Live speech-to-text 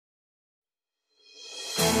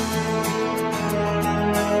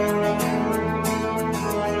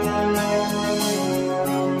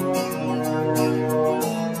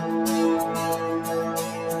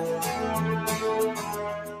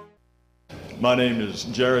My name is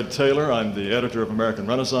Jared Taylor. I'm the editor of American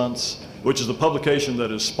Renaissance, which is the publication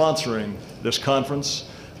that is sponsoring this conference.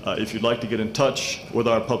 If you'd like to get in touch with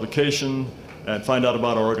our publication and find out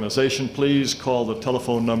about our organization, please call the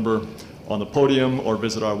telephone number on the podium or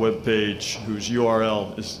visit our webpage, whose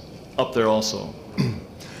URL is up there also.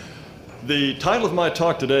 The title of my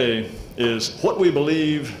talk today is What We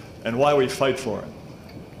Believe and Why We Fight for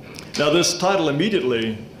It. Now, this title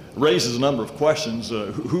immediately raises a number of questions.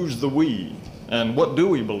 Who's the we, and what do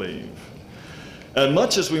we believe? And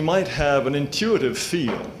much as we might have an intuitive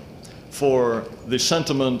feel for the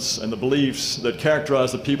sentiments and the beliefs that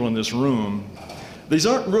characterize the people in this room, these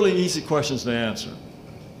aren't really easy questions to answer.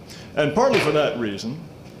 And partly for that reason,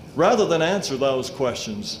 rather than answer those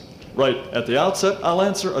questions right at the outset, I'll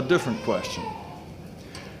answer a different question.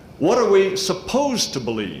 What are we supposed to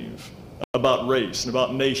believe about race and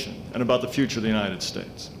about nation and about the future of the United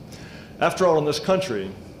States? After all, in this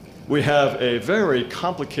country, we have a very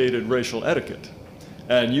complicated racial etiquette,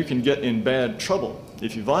 and you can get in bad trouble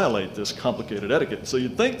if you violate this complicated etiquette. So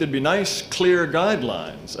you'd think there'd be nice, clear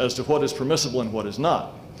guidelines as to what is permissible and what is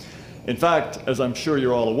not. In fact, as I'm sure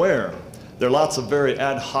you're all aware, there are lots of very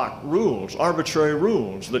ad hoc rules, arbitrary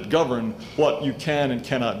rules that govern what you can and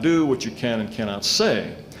cannot do, what you can and cannot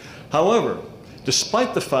say. However,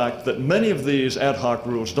 despite the fact that many of these ad hoc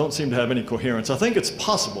rules don't seem to have any coherence, I think it's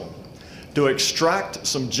possible to extract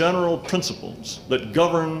some general principles that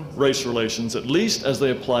govern race relations, at least as they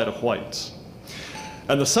apply to whites.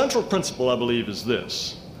 And the central principle, I believe, is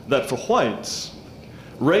this, that for whites,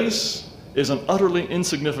 race is an utterly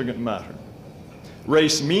insignificant matter.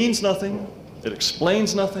 Race means nothing, it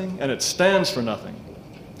explains nothing, and it stands for nothing.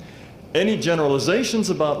 Any generalizations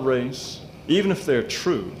about race, even if they're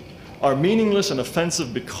true, are meaningless and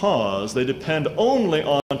offensive because they depend only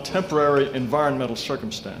on temporary environmental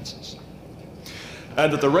circumstances.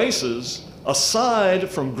 And that the races, aside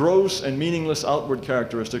from gross and meaningless outward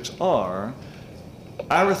characteristics, are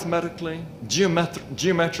arithmetically,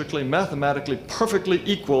 geometrically, mathematically, perfectly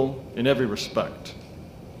equal in every respect.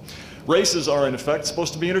 Races are, in effect,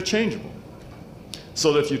 supposed to be interchangeable.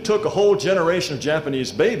 So that if you took a whole generation of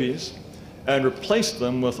Japanese babies and replaced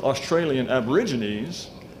them with Australian Aborigines,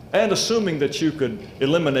 and assuming that you could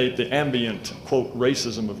eliminate the ambient, quote,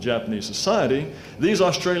 racism of Japanese society, these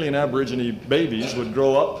Australian Aborigine babies would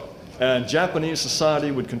grow up and Japanese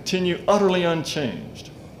society would continue utterly unchanged.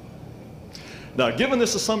 Now, given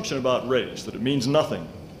this assumption about race, that it means nothing,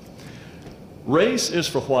 race is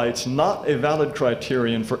for whites not a valid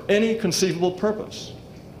criterion for any conceivable purpose.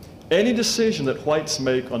 Any decision that whites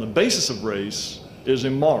make on the basis of race is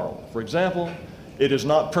immoral. For example, it is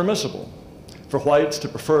not permissible for whites to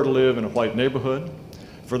prefer to live in a white neighborhood,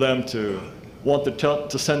 for them to want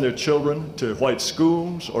to send their children to white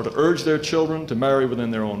schools, or to urge their children to marry within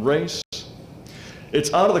their own race.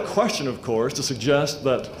 It's out of the question, of course, to suggest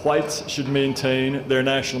that whites should maintain their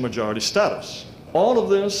national majority status. All of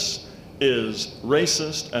this is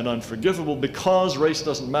racist and unforgivable because race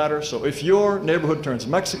doesn't matter. So if your neighborhood turns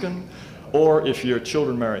Mexican, or if your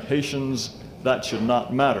children marry Haitians, that should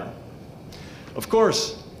not matter. Of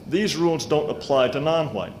course, these rules don't apply to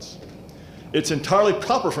non-whites. It's entirely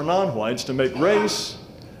proper for non-whites to make race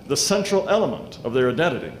the central element of their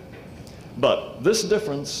identity. But this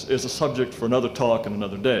difference is a subject for another talk and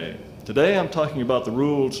another day. Today I'm talking about the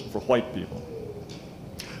rules for white people.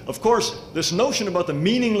 Of course, this notion about the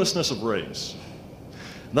meaninglessness of race,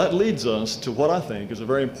 that leads us to what I think is a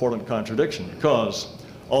very important contradiction, because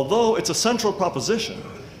although it's a central proposition,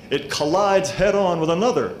 it collides head-on with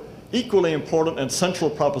another equally important and central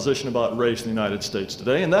proposition about race in the United States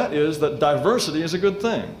today, and that is that diversity is a good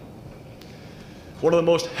thing. One of the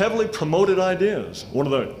most heavily promoted ideas, one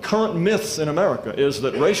of the current myths in America, is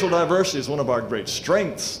that racial diversity is one of our great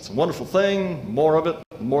strengths. It's a wonderful thing, more of it,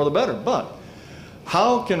 the more the better. But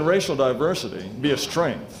how can racial diversity be a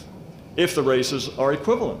strength if the races are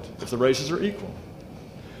equivalent, if the races are equal?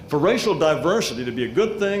 For racial diversity to be a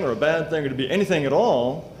good thing or a bad thing or to be anything at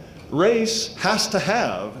all, race has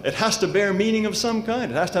to bear meaning of some kind.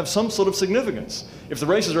 It has to have some sort of significance. If the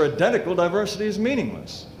races are identical, diversity is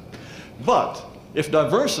meaningless. But if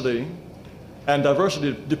diversity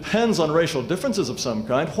depends on racial differences of some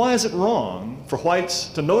kind, why is it wrong for whites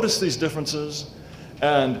to notice these differences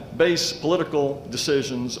and base political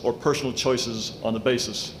decisions or personal choices on the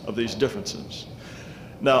basis of these differences?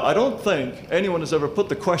 Now, I don't think anyone has ever put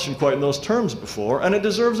the question quite in those terms before, and it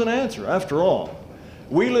deserves an answer. After all,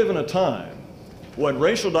 we live in a time when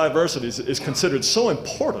racial diversity is considered so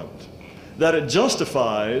important that it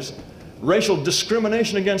justifies racial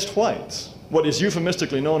discrimination against whites, what is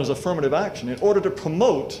euphemistically known as affirmative action, in order to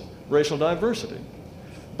promote racial diversity.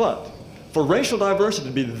 But For racial diversity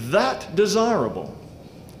to be that desirable,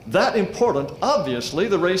 that important, obviously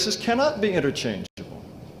the races cannot be interchangeable.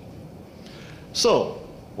 So,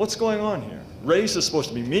 what's going on here? Race is supposed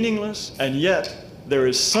to be meaningless, and yet there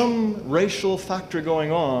is some racial factor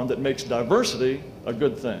going on that makes diversity a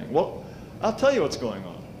good thing. Well, I'll tell you what's going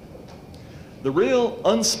on. The real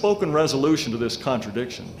unspoken resolution to this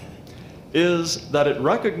contradiction is that it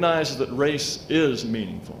recognizes that race is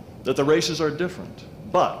meaningful, that the races are different.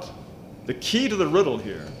 But the key to the riddle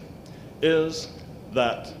here is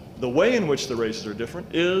that the way in which the races are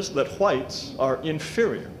different is that whites are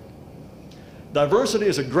inferior. Diversity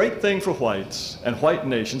is a great thing for whites and white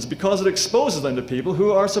nations because it exposes them to people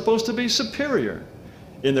who are supposed to be superior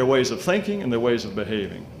in their ways of thinking and their ways of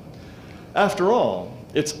behaving. After all,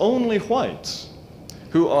 it's only whites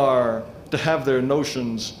who are to have their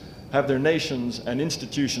notions, have their nations and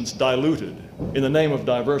institutions diluted in the name of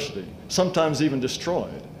diversity, sometimes even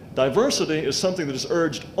destroyed. Diversity is something that is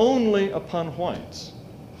urged only upon whites.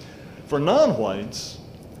 For non-whites,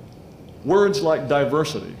 words like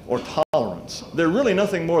diversity or tolerance, they're really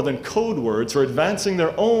nothing more than code words for advancing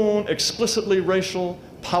their own explicitly racial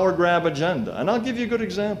power grab agenda. And I'll give you a good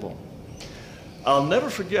example. I'll never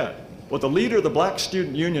forget what the leader of the Black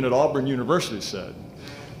Student Union at Auburn University said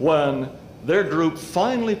when their group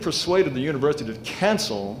finally persuaded the university to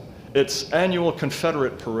cancel its annual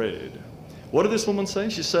Confederate parade. What did this woman say?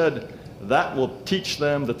 She said, "That will teach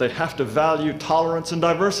them that they have to value tolerance and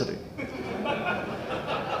diversity."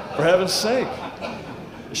 For heaven's sake.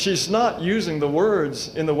 She's not using the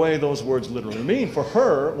words in the way those words literally mean. For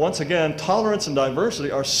her, once again, tolerance and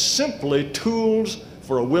diversity are simply tools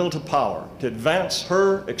for a will to power, to advance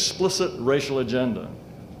her explicit racial agenda.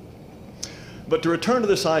 But to return to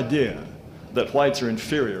this idea that whites are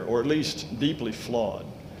inferior, or at least deeply flawed,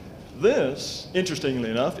 this, interestingly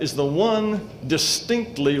enough, is the one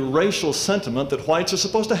distinctly racial sentiment that whites are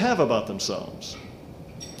supposed to have about themselves.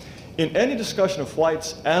 In any discussion of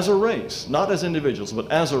whites as a race, not as individuals,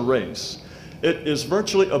 but as a race, it is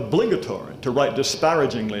virtually obligatory to write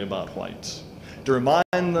disparagingly about whites, to remind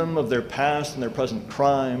them of their past and their present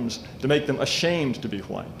crimes, to make them ashamed to be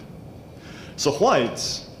white. So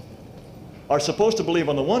whites are supposed to believe,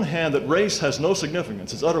 on the one hand, that race has no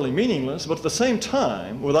significance, it's utterly meaningless, but at the same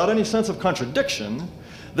time, without any sense of contradiction,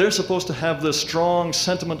 they're supposed to have this strong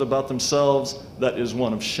sentiment about themselves that is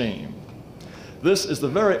one of shame. This is the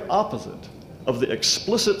very opposite of the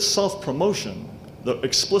explicit self-promotion, the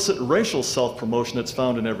explicit racial self-promotion that's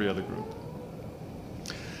found in every other group.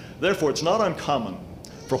 Therefore, it's not uncommon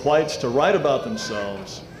for whites to write about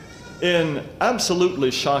themselves in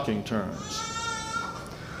absolutely shocking terms.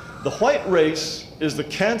 The white race is the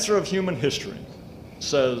cancer of human history,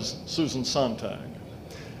 says Susan Sontag.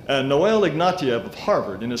 And Noel Ignatieff of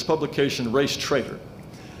Harvard, in his publication Race Traitor.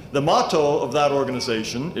 The motto of that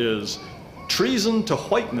organization is, "Treason to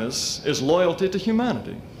whiteness is loyalty to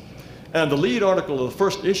humanity." And the lead article of the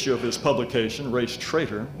first issue of his publication, Race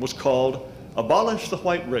Traitor, was called, "Abolish the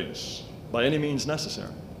White Race by Any Means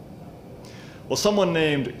Necessary." Well, someone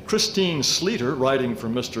named Christine Sleeter, writing for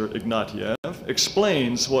Mr. Ignatieff,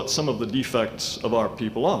 explains what some of the defects of our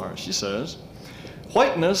people are. She says,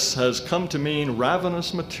 "Whiteness has come to mean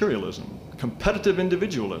ravenous materialism, competitive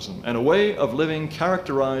individualism, and a way of living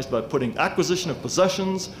characterized by putting acquisition of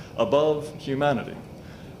possessions above humanity."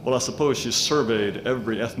 Well, I suppose she surveyed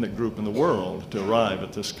every ethnic group in the world to arrive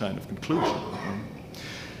at this kind of conclusion.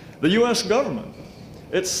 The US government,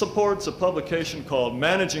 it supports a publication called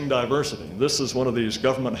Managing Diversity. This is one of these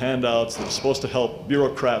government handouts that's supposed to help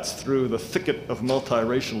bureaucrats through the thicket of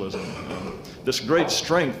multiracialism. This great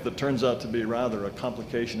strength that turns out to be rather a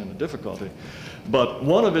complication and a difficulty. But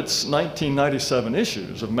one of its 1997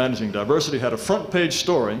 issues of Managing Diversity had a front page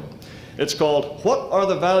story. It's called, "What Are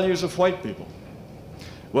the Values of White People?"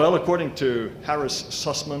 Well, according to Harris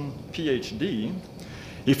Sussman, PhD,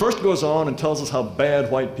 he first goes on and tells us how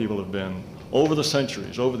bad white people have been over the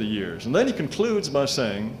centuries, over the years. And then he concludes by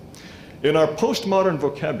saying, "In our postmodern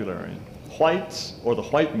vocabulary, whites, or the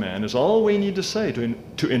white man, is all we need to say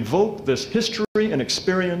to invoke this history and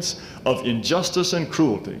experience of injustice and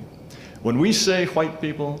cruelty. When we say white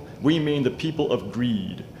people, we mean the people of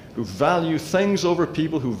greed, who value things over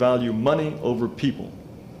people, who value money over people."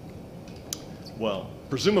 Well,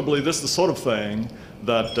 presumably this is the sort of thing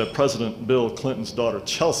that President Bill Clinton's daughter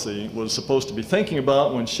Chelsea was supposed to be thinking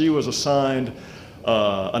about when she was assigned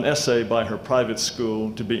an essay by her private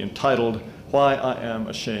school to be entitled, "Why I Am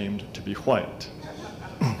Ashamed to Be White."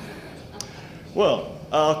 Well,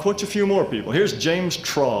 I'll quote you a few more people. Here's James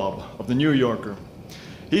Traub of the New Yorker.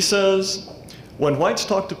 He says, When whites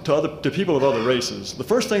talk to people of other races, the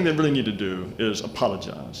first thing they really need to do is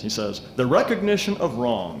apologize. He says, the recognition of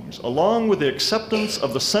wrongs, along with the acceptance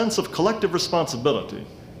of the sense of collective responsibility,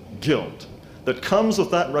 guilt, that comes with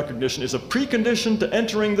that recognition is a precondition to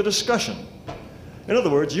entering the discussion. In other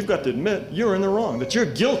words, you've got to admit you're in the wrong, that you're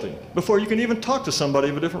guilty, before you can even talk to somebody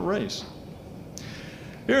of a different race.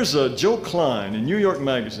 Here's Joe Klein in New York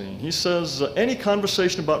Magazine. He says, any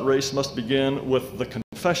conversation about race must begin with the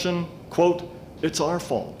confession, quote, it's our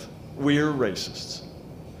fault, we're racists.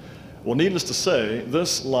 Well, needless to say,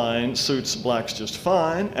 this line suits blacks just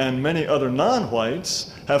fine, and many other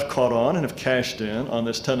non-whites have caught on and have cashed in on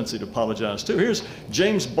this tendency to apologize too. Here's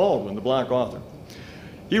James Baldwin, the black author.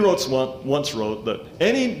 He once wrote that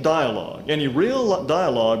any dialogue, any real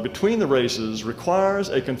dialogue between the races requires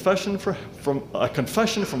a confession from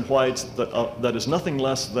whites that is nothing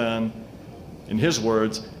less than, in his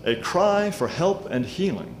words, a cry for help and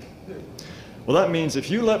healing. Well, that means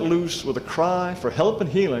if you let loose with a cry for help and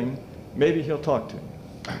healing, maybe he'll talk to you.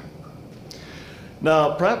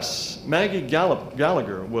 Now, perhaps Maggie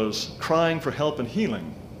Gallagher was crying for help and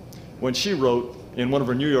healing when she wrote in one of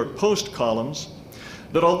her New York Post columns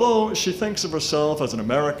that although she thinks of herself as an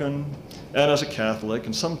American and as a Catholic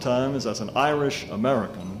and sometimes as an Irish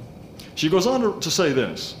American, she goes on to say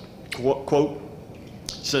this, quote,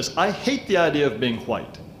 says, I hate the idea of being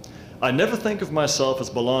white. I never think of myself as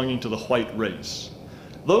belonging to the white race.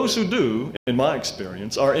 Those who do, in my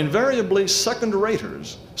experience, are invariably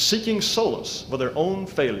second-raters seeking solace for their own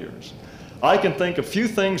failures. I can think of few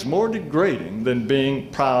things more degrading than being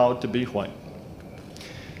proud to be white.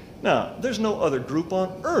 Now, there's no other group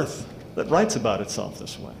on earth that writes about itself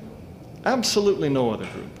this way. Absolutely no other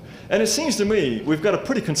group. And it seems to me we've got a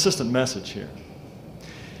pretty consistent message here.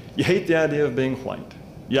 You hate the idea of being white.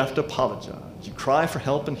 You have to apologize. You cry for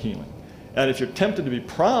help and healing. And if you're tempted to be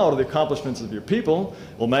proud of the accomplishments of your people,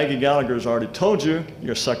 well, Maggie Gallagher has already told you,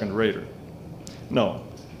 you're a second-rater. No,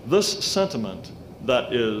 this sentiment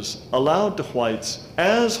that is allowed to whites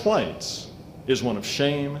as whites is one of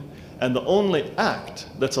shame, and the only act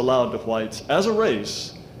that's allowed to whites as a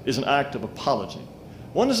race is an act of apology.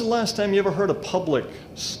 When is the last time you ever heard a public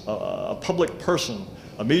person,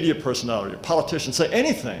 a media personality, a politician say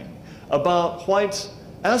anything about whites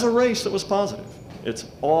as a race that was positive? It's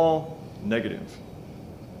all negative.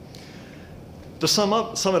 To sum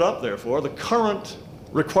it up, therefore, the current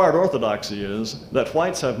required orthodoxy is that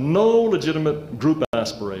whites have no legitimate group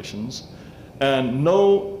aspirations and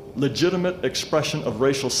no legitimate expression of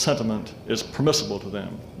racial sentiment is permissible to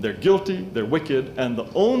them. They're guilty, they're wicked, and the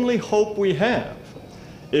only hope we have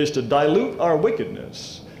is to dilute our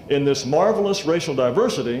wickedness in this marvelous racial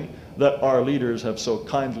diversity that our leaders have so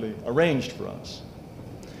kindly arranged for us.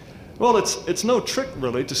 Well, it's no trick,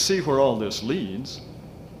 really, to see where all this leads.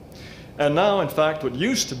 And now, in fact, what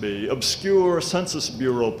used to be obscure Census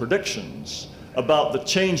Bureau predictions about the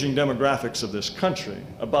changing demographics of this country,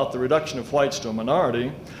 about the reduction of whites to a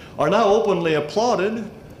minority, are now openly applauded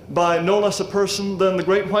by no less a person than the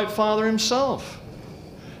great white father himself.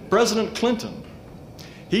 President Clinton,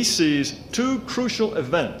 he sees two crucial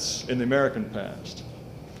events in the American past.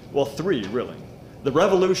 Well, three, really. The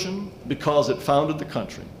Revolution, because it founded the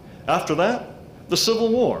country. After that, the Civil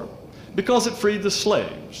War, because it freed the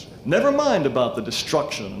slaves. Never mind about the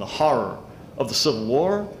destruction and the horror of the Civil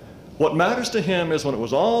War. What matters to him is when it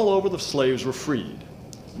was all over, the slaves were freed.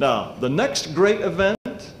 Now, the next great event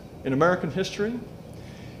in American history,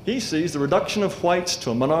 he sees the reduction of whites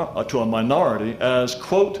to a minority as,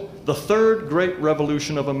 quote, the third great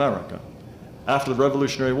revolution of America, after the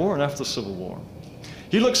Revolutionary War and after the Civil War.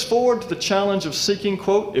 He looks forward to the challenge of seeking,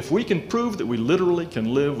 quote, if we can prove that we literally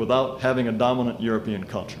can live without having a dominant European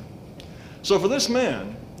culture. So for this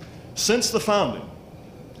man, since the founding,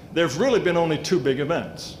 there have really been only two big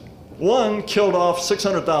events. One killed off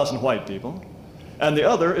 600,000 white people, and the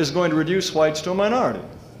other is going to reduce whites to a minority.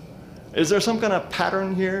 Is there some kind of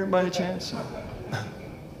pattern here by any chance?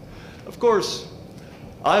 Of course,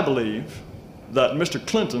 I believe that Mr.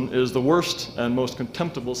 Clinton is the worst and most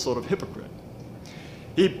contemptible sort of hypocrite.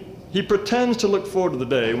 He pretends to look forward to the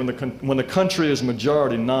day when the country is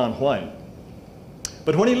majority non-white.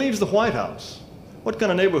 But when he leaves the White House, what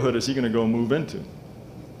kind of neighborhood is he going to go move into?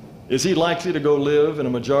 Is he likely to go live in a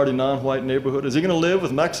majority non-white neighborhood? Is he going to live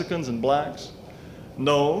with Mexicans and blacks?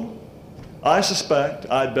 No. I suspect,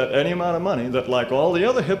 I'd bet any amount of money, that like all the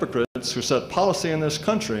other hypocrites who set policy in this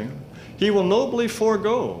country, he will nobly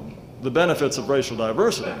forego the benefits of racial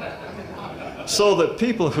diversity so that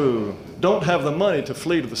people who don't have the money to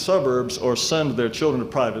flee to the suburbs or send their children to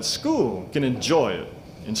private school can enjoy it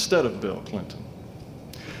instead of Bill Clinton.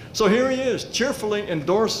 So here he is, cheerfully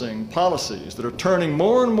endorsing policies that are turning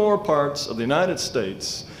more and more parts of the United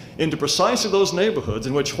States into precisely those neighborhoods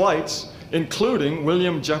in which whites, including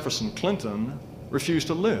William Jefferson Clinton, refuse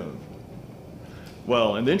to live.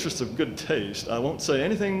 Well, in the interest of good taste, I won't say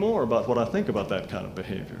anything more about what I think about that kind of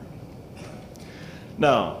behavior.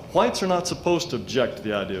 Now, whites are not supposed to object to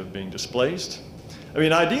the idea of being displaced. I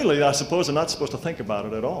mean, ideally, I suppose they're not supposed to think about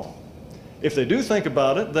it at all. If they do think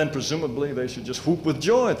about it, then presumably they should just whoop with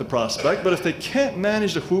joy at the prospect. But if they can't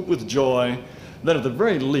manage to whoop with joy, then at the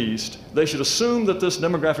very least, they should assume that this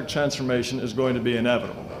demographic transformation is going to be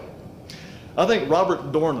inevitable. I think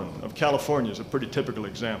Robert Dornan of California is a pretty typical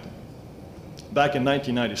example. Back in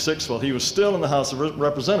 1996, while he was still in the House of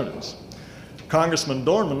Representatives, Congressman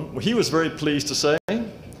Dornan, he was very pleased to say,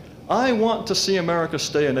 "I want to see America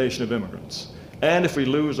stay a nation of immigrants. And if we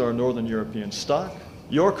lose our Northern European stock,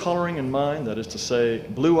 your coloring and mine, that is to say,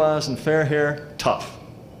 blue eyes and fair hair, tough."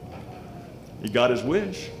 He got his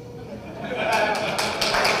wish.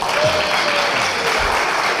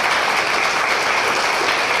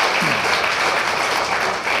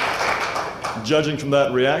 Judging from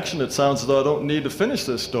that reaction, it sounds as though I don't need to finish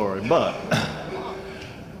this story, but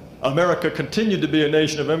America continued to be a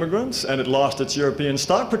nation of immigrants, and it lost its European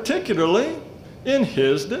stock, particularly in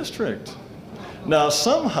his district. Now,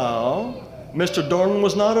 somehow, Mr. Dornan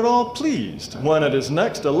was not at all pleased when at his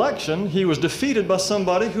next election he was defeated by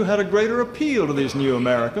somebody who had a greater appeal to these new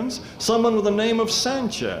Americans, someone with the name of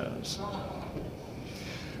Sanchez.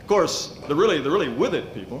 Of course, the really with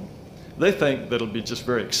it people, they think that it'll be just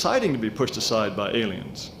very exciting to be pushed aside by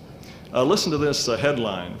aliens. Listen to this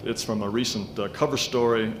headline. It's from a recent cover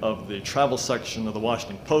story of the travel section of the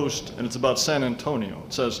Washington Post, and it's about San Antonio.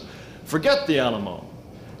 It says, "Forget the Alamo.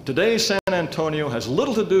 Today, San Antonio has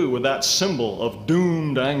little to do with that symbol of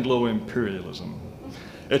doomed Anglo-imperialism.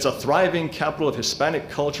 It's a thriving capital of Hispanic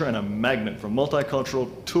culture and a magnet for multicultural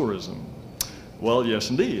tourism." Well, yes,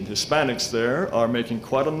 indeed. Hispanics there are making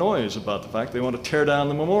quite a noise about the fact they want to tear down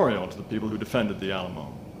the memorial to the people who defended the Alamo.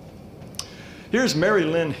 Here's Mary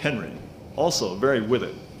Lynn Henry, also very with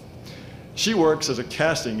it. She works as a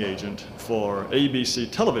casting agent for ABC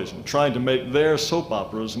television, trying to make their soap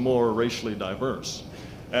operas more racially diverse.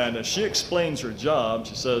 And as she explains her job,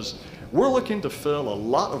 she says, "We're looking to fill a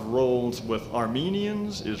lot of roles with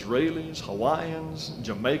Armenians, Israelis, Hawaiians,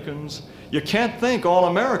 Jamaicans. You can't think all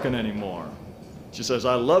American anymore." She says,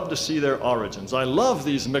 "I love to see their origins. I love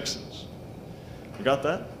these mixes." You got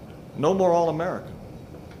that? No more all American.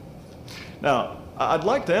 Now, I'd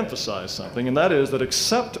like to emphasize something, and that is that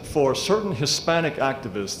except for certain Hispanic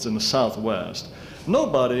activists in the Southwest,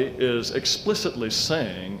 nobody is explicitly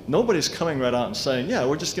saying, nobody's coming right out and saying, yeah,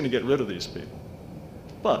 we're just going to get rid of these people.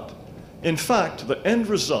 But, in fact, the end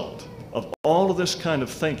result of all of this kind of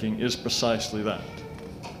thinking is precisely that.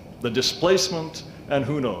 The displacement, and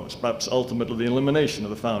who knows, perhaps ultimately the elimination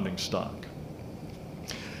of the founding stock.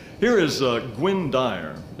 Here is Gwyn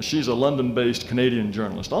Dyer. She's a London-based Canadian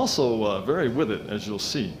journalist, also very with it, as you'll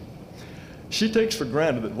see. She takes for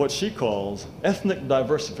granted that what she calls ethnic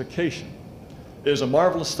diversification is a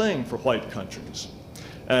marvelous thing for white countries.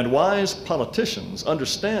 And wise politicians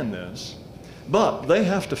understand this, but they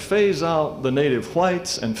have to phase out the native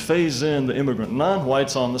whites and phase in the immigrant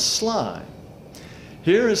non-whites on the sly.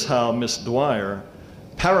 Here is how Miss Dwyer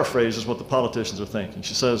paraphrases what the politicians are thinking.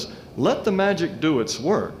 She says, "Let the magic do its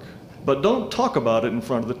work, but don't talk about it in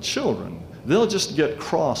front of the children. They'll just get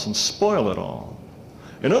cross and spoil it all."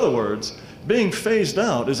 In other words, being phased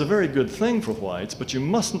out is a very good thing for whites, but you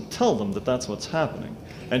mustn't tell them that that's what's happening.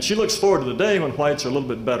 And she looks forward to the day when whites are a little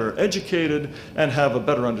bit better educated and have a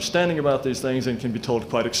better understanding about these things and can be told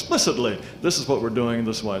quite explicitly, this is what we're doing and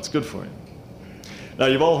this is why it's good for you. Now,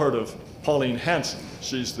 you've all heard of Pauline Hanson.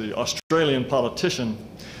 She's the Australian politician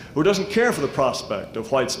who doesn't care for the prospect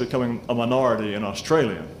of whites becoming a minority in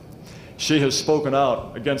Australia. She has spoken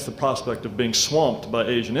out against the prospect of being swamped by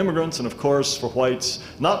Asian immigrants, and of course, for whites,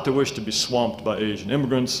 not to wish to be swamped by Asian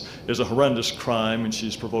immigrants is a horrendous crime, and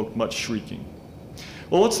she's provoked much shrieking.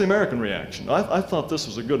 Well, what's the American reaction? I thought this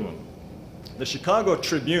was a good one. The Chicago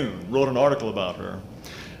Tribune wrote an article about her,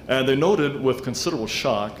 and they noted with considerable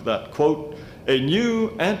shock that, quote, "a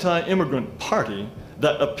new anti-immigrant party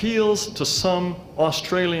that appeals to some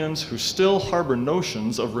Australians who still harbor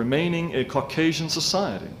notions of remaining a Caucasian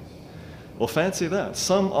society." Well, fancy that.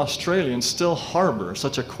 Some Australians still harbor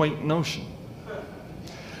such a quaint notion.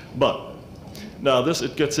 But now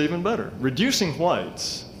it gets even better. Reducing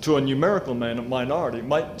whites to a numerical minority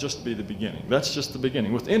might just be the beginning. That's just the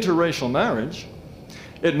beginning. With interracial marriage,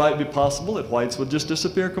 it might be possible that whites would just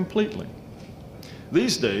disappear completely.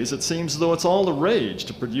 These days, it seems as though it's all the rage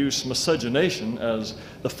to produce miscegenation as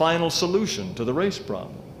the final solution to the race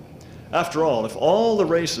problem. After all, if all the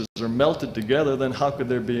races are melted together, then how could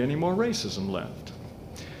there be any more racism left?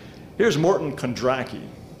 Here's Morton Kondracki,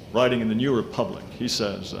 writing in the New Republic. He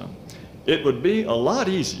says, it would be a lot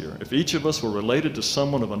easier if each of us were related to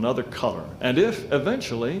someone of another color, and if,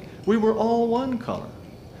 eventually, we were all one color.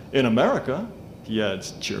 In America, he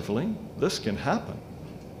adds cheerfully, this can happen.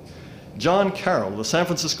 John Carroll, the San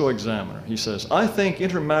Francisco Examiner, he says, I think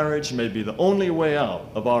intermarriage may be the only way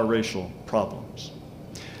out of our racial problems.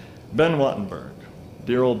 Ben Wattenberg,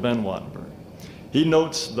 dear old Ben Wattenberg, he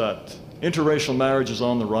notes that interracial marriage is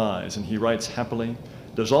on the rise, and he writes happily,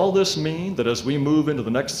 does all this mean that as we move into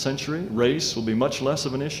the next century, race will be much less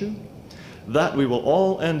of an issue? That we will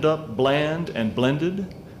all end up bland and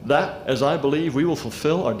blended? That, as I believe, we will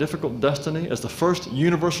fulfill our difficult destiny as the first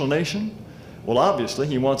universal nation? Well, obviously,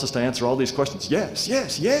 he wants us to answer all these questions. Yes,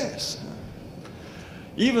 yes, yes.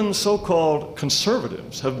 Even so-called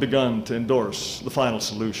conservatives have begun to endorse the final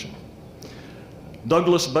solution.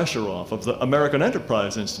 Douglas Besheroff of the American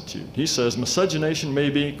Enterprise Institute, he says miscegenation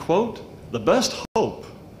may be, quote, the best hope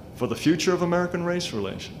for the future of American race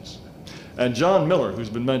relations. And John Miller, who's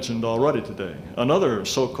been mentioned already today, another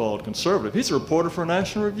so-called conservative, he's a reporter for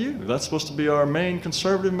National Review. That's supposed to be our main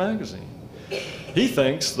conservative magazine. He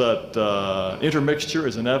thinks that intermixture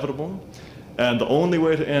is inevitable and the only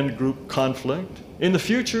way to end group conflict. In the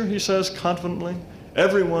future, he says confidently,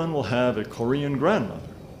 everyone will have a Korean grandmother.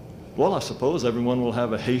 Well, I suppose everyone will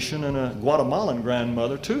have a Haitian and a Guatemalan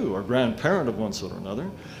grandmother too, or grandparent of one sort or another.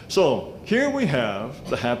 So here we have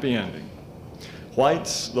the happy ending.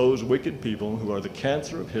 Whites, those wicked people who are the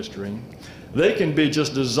cancer of history, they can be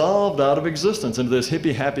just dissolved out of existence into this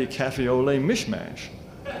hippie-happy cafe au lait mishmash.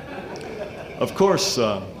 Of course,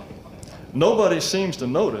 nobody seems to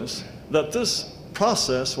notice that this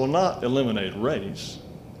process will not eliminate race.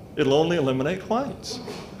 It'll only eliminate whites.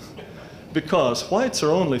 Because whites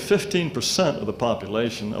are only 15% of the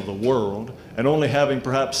population of the world and only having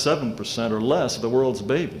perhaps 7% or less of the world's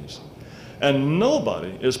babies. And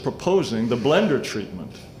nobody is proposing the blender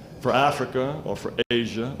treatment for Africa or for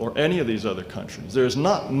Asia or any of these other countries. There's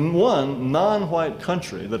not one non-white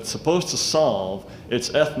country that's supposed to solve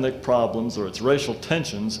its ethnic problems or its racial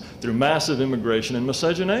tensions through massive immigration and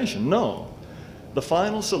miscegenation. No. The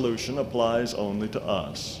final solution applies only to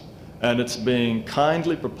us. And it's being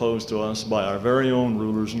kindly proposed to us by our very own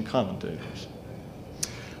rulers and commentators.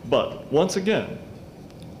 But once again,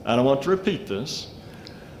 and I want to repeat this,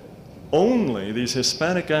 only these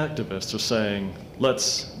Hispanic activists are saying,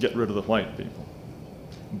 let's get rid of the white people.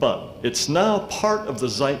 But it's now part of the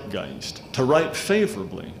zeitgeist to write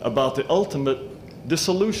favorably about the ultimate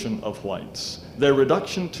dissolution of whites, their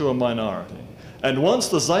reduction to a minority. And once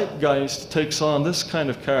the zeitgeist takes on this kind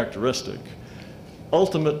of characteristic,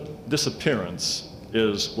 ultimate disappearance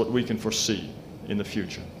is what we can foresee in the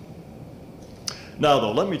future. Now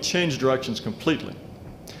though, let me change directions completely.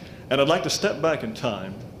 And I'd like to step back in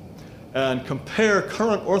time and compare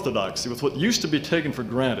current orthodoxy with what used to be taken for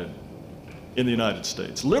granted in the United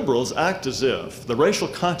States. Liberals act as if the racial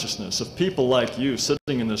consciousness of people like you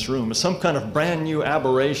sitting in this room is some kind of brand new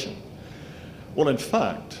aberration. Well, in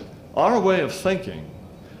fact, our way of thinking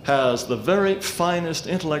has the very finest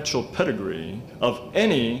intellectual pedigree of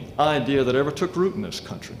any idea that ever took root in this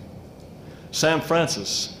country. Sam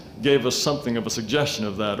Francis gave us something of a suggestion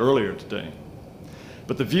of that earlier today.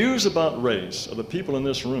 But the views about race of the people in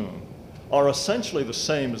this room are essentially the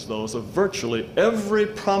same as those of virtually every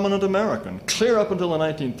prominent American, clear up until the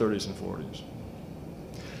 1930s and 40s.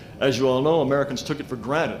 As you all know, Americans took it for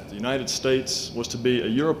granted the United States was to be a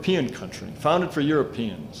European country, founded for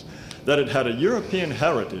Europeans, that it had a European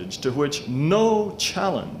heritage to which no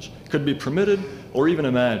challenge could be permitted or even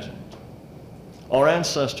imagined. Our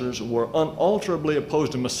ancestors were unalterably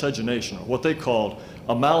opposed to miscegenation, or what they called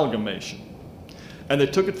amalgamation. And they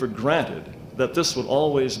took it for granted that this would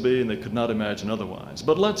always be, and they could not imagine otherwise.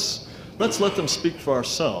 But let's let them speak for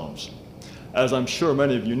ourselves. As I'm sure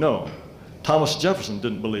many of you know, Thomas Jefferson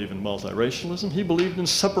didn't believe in multiracialism. He believed in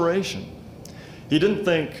separation. He didn't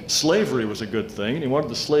think slavery was a good thing, and he wanted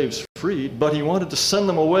the slaves freed, but he wanted to send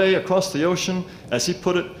them away across the ocean, as he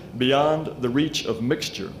put it, beyond the reach of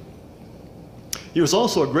mixture. He was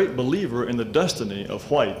also a great believer in the destiny of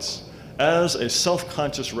whites as a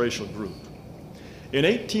self-conscious racial group. In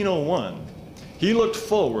 1801, he looked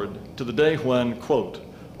forward to the day when, quote,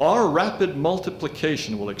 our rapid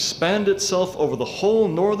multiplication will expand itself over the whole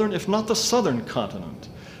northern, if not the southern continent,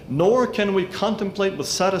 nor can we contemplate with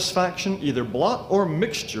satisfaction either blot or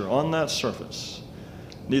mixture on that surface.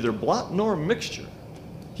 Neither blot nor mixture.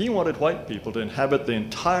 He wanted white people to inhabit the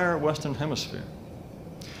entire Western Hemisphere.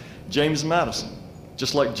 James Madison,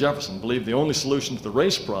 just like Jefferson, believed the only solution to the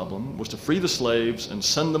race problem was to free the slaves and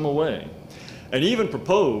send them away, and even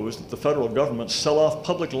proposed that the federal government sell off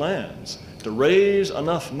public lands to raise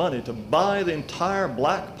enough money to buy the entire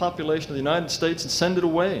black population of the United States and send it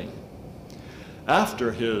away.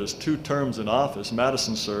 After his 2 terms in office,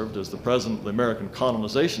 Madison served as the president of the American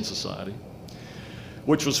Colonization Society,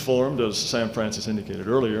 which was formed, as Sam Francis indicated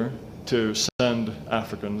earlier, to send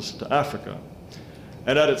Africans to Africa.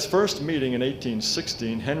 And at its first meeting in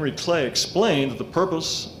 1816, Henry Clay explained that the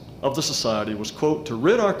purpose of the society was, quote, to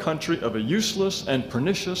rid our country of a useless and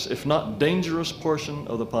pernicious, if not dangerous, portion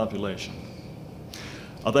of the population.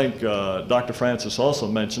 I think Dr. Francis also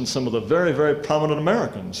mentioned some of the very, very prominent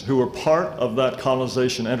Americans who were part of that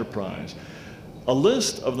colonization enterprise. A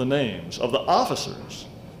list of the names of the officers,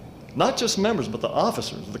 not just members, but the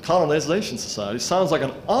officers of the Colonization Society, sounds like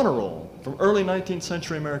an honor roll from early 19th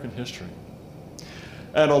century American history.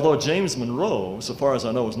 And although James Monroe, so far as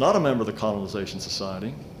I know, was not a member of the Colonization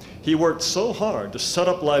Society, he worked so hard to set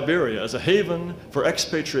up Liberia as a haven for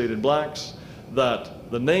expatriated blacks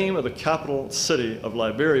that the name of the capital city of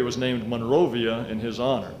Liberia was named Monrovia in his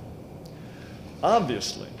honor.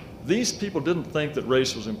 Obviously, these people didn't think that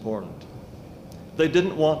race was important. They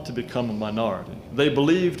didn't want to become a minority. They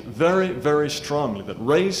believed very, very strongly that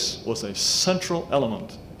race was a central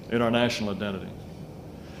element in our national identity.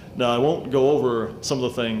 Now, I won't go over some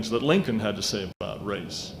of the things that Lincoln had to say about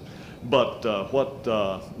race, but what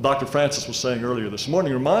Dr. Francis was saying earlier this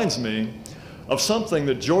morning reminds me of something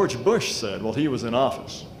that George Bush said while he was in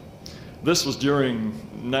office. This was during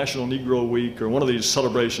National Negro Week, or one of these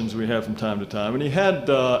celebrations we have from time to time, and he had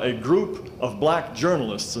a group of black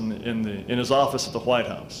journalists in his office at the White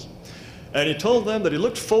House. And he told them that he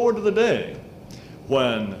looked forward to the day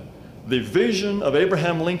when the vision of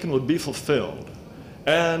Abraham Lincoln would be fulfilled,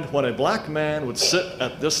 and when a black man would sit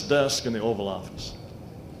at this desk in the Oval Office.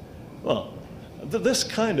 Well, this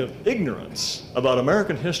kind of ignorance about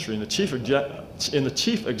American history in the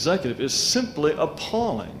chief executive is simply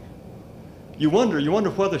appalling. You wonder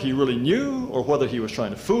whether he really knew or whether he was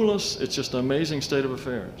trying to fool us. It's just an amazing state of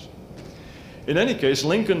affairs. In any case,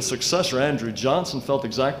 Lincoln's successor, Andrew Johnson, felt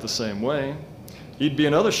exactly the same way. He'd be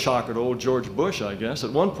another shocker to old George Bush, I guess.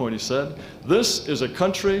 At one point he said, "This is a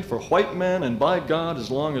country for white men, and by God,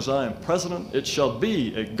 as long as I am president, it shall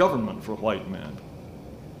be a government for white men."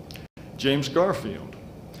 James Garfield,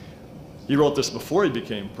 he wrote this before he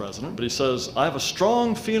became president, but he says, "I have a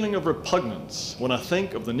strong feeling of repugnance when I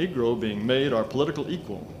think of the Negro being made our political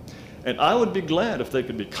equal, and I would be glad if they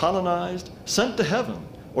could be colonized, sent to heaven,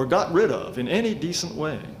 or got rid of in any decent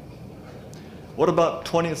way." What about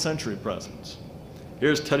 20th century presidents?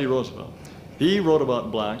 Here's Teddy Roosevelt. He wrote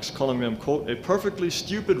about blacks, calling them, quote, "a perfectly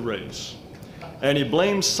stupid race," and he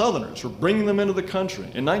blamed Southerners for bringing them into the country.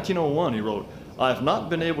 In 1901, he wrote, "I have not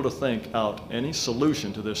been able to think out any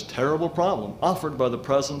solution to this terrible problem offered by the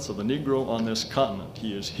presence of the Negro on this continent.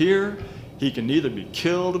 He is here. He can neither be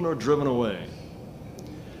killed nor driven away."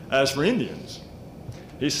 As for Indians,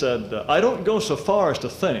 he said, "I don't go so far as to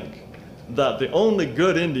think that the only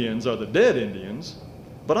good Indians are the dead Indians,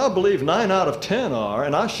 but I believe 9 out of 10 are,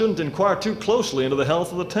 and I shouldn't inquire too closely into the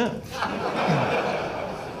health of the 10th.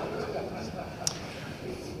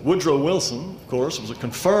 Woodrow Wilson, of course, was a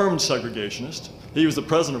confirmed segregationist. He was the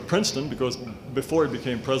president of Princeton before he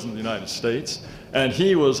became president of the United States, and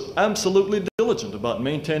he was absolutely diligent about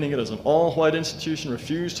maintaining it as an all-white institution,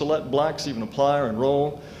 refused to let blacks even apply or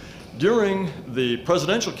enroll. During the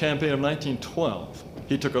presidential campaign of 1912,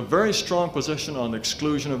 he took a very strong position on the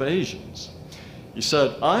exclusion of Asians. He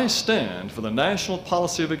said, "I stand for the national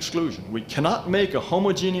policy of exclusion. We cannot make a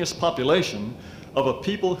homogeneous population of a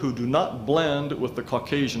people who do not blend with the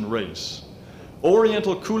Caucasian race.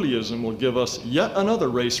 Oriental coolieism will give us yet another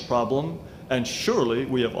race problem, and surely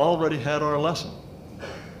we have already had our lesson."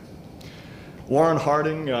 Warren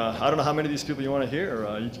Harding, I don't know how many of these people you want to hear.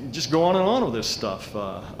 You can just go on and on with this stuff.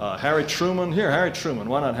 Harry Truman, Harry Truman,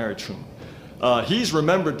 why not Harry Truman? He's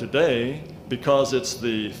remembered today because it's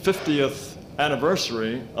the 50th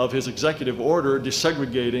anniversary of his executive order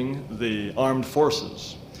desegregating the armed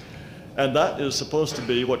forces. And that is supposed to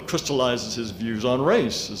be what crystallizes his views on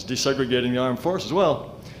race, is desegregating the armed forces.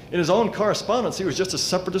 Well, in his own correspondence, he was just as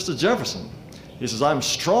separatist as Jefferson. He says, "I'm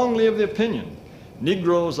strongly of the opinion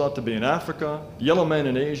Negroes ought to be in Africa, yellow men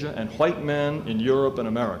in Asia, and white men in Europe and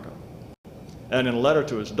America." And in a letter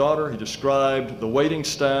to his daughter, he described the waiting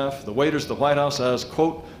staff, the waiters at the White House, as,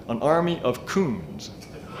 quote, "an army of coons."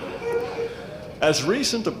 As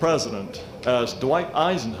recent a president as Dwight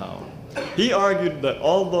Eisenhower, he argued that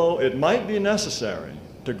although it might be necessary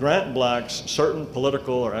to grant blacks certain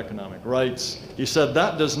political or economic rights. He said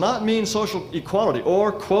that does not mean social equality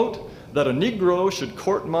or, quote, that a Negro should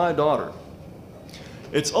court my daughter.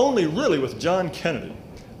 It's only really with John Kennedy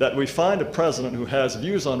that we find a president who has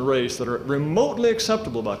views on race that are remotely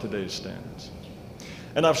acceptable by today's standards.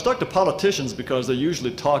 And I've stuck to politicians because they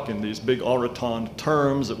usually talk in these big orotund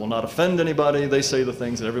terms that will not offend anybody. They say the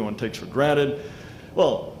things that everyone takes for granted.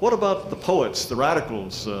 Well, what about the poets, the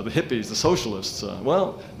radicals, the hippies, the socialists?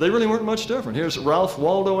 Well, they really weren't much different. Here's Ralph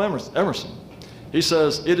Waldo Emerson. He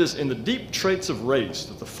says, "It is in the deep traits of race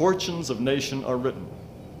that the fortunes of nation are written."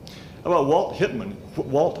 How about Walt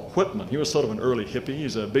Whitman? He was sort of an early hippie.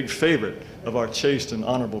 He's a big favorite of our chaste and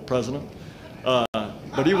honorable president.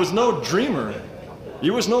 But he was no dreamer. He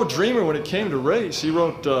was no dreamer when it came to race. He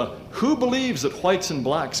wrote, "Who believes that whites and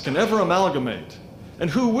blacks can ever amalgamate? And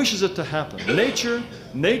who wishes it to happen?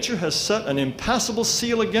 Nature has set an impassable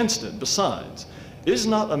seal against it. Besides, is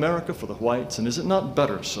not America for the whites, and is it not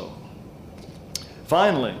better so?"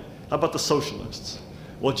 Finally, how about the socialists?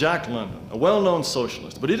 Well, Jack London, a well-known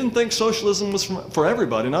socialist, but he didn't think socialism was for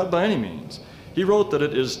everybody, not by any means. He wrote that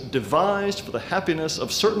it is devised for the happiness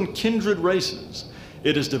of certain kindred races.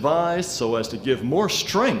 It is devised so as to give more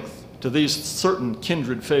strength to these certain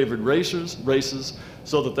kindred favored races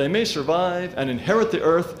so that they may survive and inherit the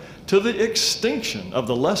earth to the extinction of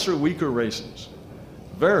the lesser, weaker races.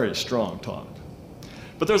 Very strong talk.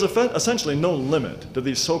 But there's essentially no limit to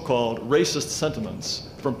these so-called racist sentiments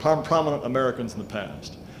from prominent Americans in the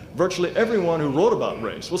past. Virtually everyone who wrote about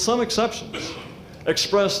race, with some exceptions,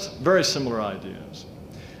 expressed very similar ideas.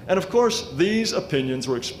 And of course, these opinions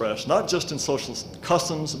were expressed not just in social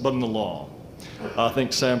customs, but in the law. I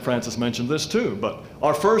think Sam Francis mentioned this too, but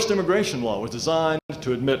our first immigration law was designed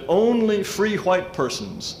to admit only free white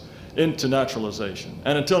persons into naturalization.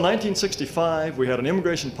 And until 1965, we had an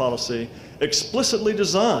immigration policy explicitly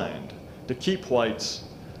designed to keep whites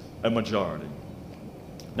a majority.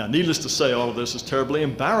 Now, needless to say, all of this is terribly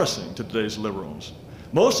embarrassing to today's liberals.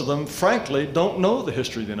 Most of them, frankly, don't know the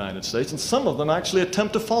history of the United States, and some of them actually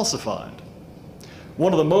attempt to falsify it.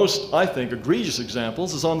 One of the most, I think, egregious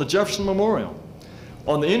examples is on the Jefferson Memorial.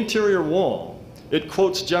 On the interior wall, it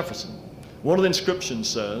quotes Jefferson. One of the inscriptions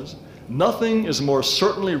says, "Nothing is more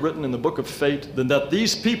certainly written in the book of fate than that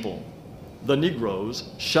these people, the Negroes,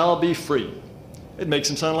 shall be free." It makes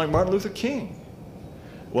him sound like Martin Luther King.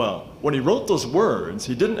 Well, when he wrote those words,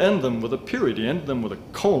 he didn't end them with a period, he ended them with a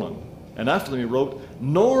colon. And after them he wrote,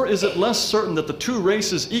 "Nor is it less certain that the two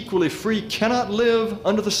races equally free cannot live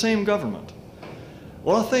under the same government."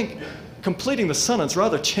 Well, I think completing the sentence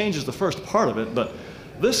rather changes the first part of it, but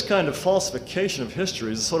this kind of falsification of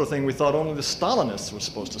history is the sort of thing we thought only the Stalinists were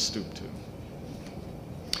supposed to stoop to.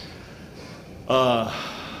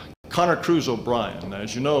 Connor Cruz O'Brien,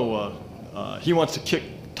 as you know, he wants to kick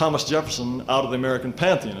Thomas Jefferson out of the American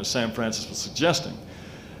pantheon, as Sam Francis was suggesting.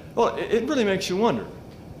 Well, it really makes you wonder,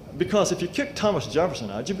 because if you kick Thomas Jefferson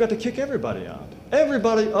out, you've got to kick everybody out.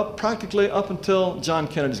 Everybody practically up until John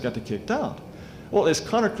Kennedy's got kicked out. Well, is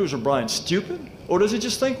Connor Cruz O'Brien stupid, or does he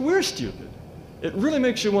just think we're stupid? It really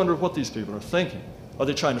makes you wonder what these people are thinking. Are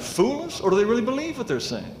they trying to fool us, or do they really believe what they're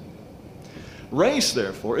saying? Race,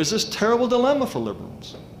 therefore, is this terrible dilemma for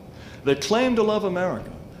liberals. They claim to love America.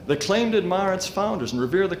 They claim to admire its founders and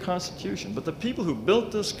revere the Constitution. But the people who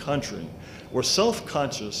built this country were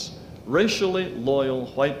self-conscious, racially loyal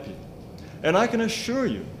white people. And I can assure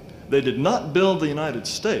you, they did not build the United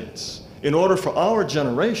States in order for our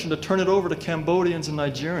generation to turn it over to Cambodians and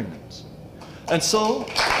Nigerians. And so,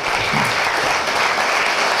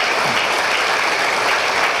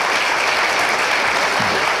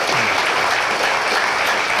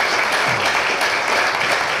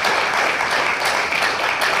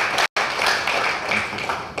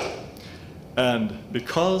 and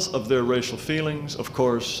because of their racial feelings, of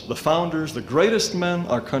course, the founders, the greatest men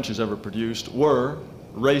our country's ever produced, were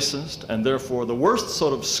racist, and therefore the worst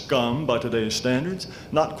sort of scum by today's standards,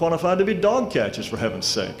 not qualified to be dog catchers, for heaven's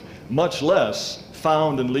sake, much less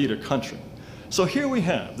found and lead a country. So here we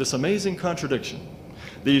have this amazing contradiction.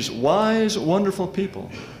 These wise, wonderful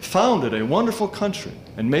people founded a wonderful country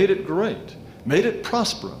and made it great, made it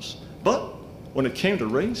prosperous. But when it came to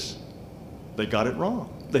race, they got it wrong.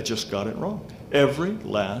 They just got it wrong. Every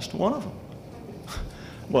last one of them.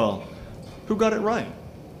 Well, who got it right?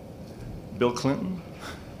 Bill Clinton?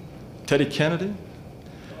 Teddy Kennedy?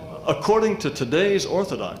 According to today's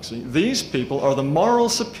orthodoxy, these people are the moral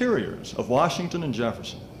superiors of Washington and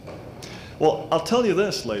Jefferson. Well, I'll tell you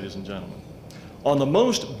this, ladies and gentlemen. On the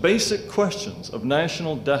most basic questions of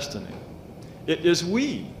national destiny, it is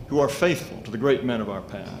we who are faithful to the great men of our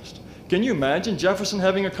past. Can you imagine Jefferson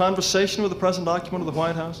having a conversation with the present occupant of the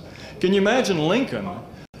White House? Can you imagine Lincoln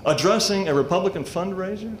addressing a Republican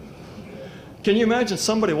fundraiser? Can you imagine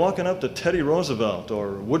somebody walking up to Teddy Roosevelt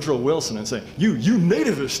or Woodrow Wilson and saying, you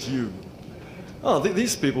nativist, you? Oh,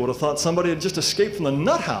 these people would have thought somebody had just escaped from the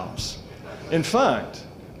nut house. In fact,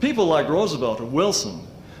 people like Roosevelt or Wilson,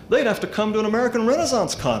 they'd have to come to an American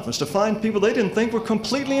Renaissance conference to find people they didn't think were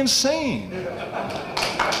completely insane.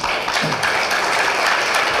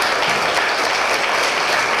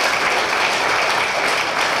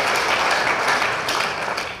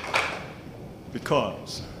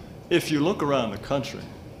 Because if you look around the country,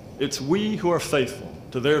 it's we who are faithful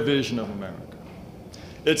to their vision of America.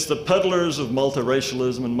 It's the peddlers of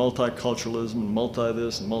multiracialism and multiculturalism and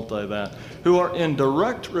multi-this and multi-that who are in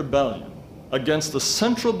direct rebellion against the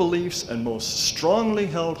central beliefs and most strongly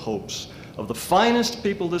held hopes of the finest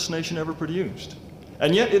people this nation ever produced.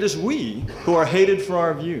 And yet it is we who are hated for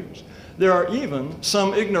our views. There are even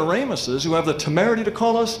some ignoramuses who have the temerity to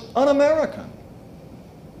call us un-American.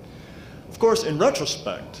 Of course, in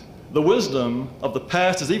retrospect, the wisdom of the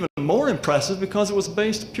past is even more impressive because it was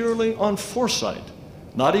based purely on foresight,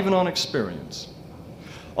 not even on experience.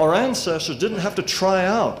 Our ancestors didn't have to try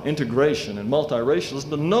out integration and multiracialism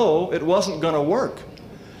to know it wasn't going to work.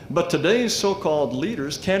 But today's so-called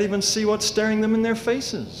leaders can't even see what's staring them in their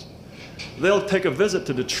faces. They'll take a visit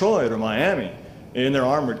to Detroit or Miami, in their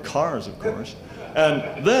armored cars, of course,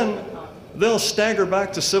 and then they'll stagger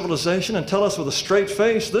back to civilization and tell us with a straight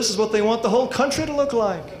face, this is what they want the whole country to look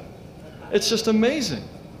like. It's just amazing.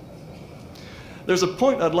 There's a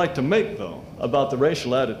point I'd like to make, though, about the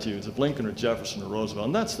racial attitudes of Lincoln or Jefferson or Roosevelt,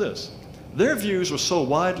 and that's this. Their views were so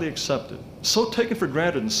widely accepted, so taken for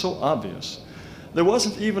granted and so obvious, there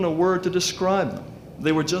wasn't even a word to describe them.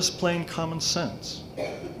 They were just plain common sense.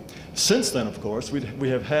 Since then, of course, we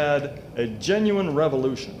have had a genuine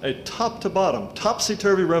revolution, a top-to-bottom,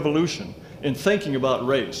 topsy-turvy revolution in thinking about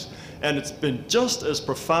race. And it's been just as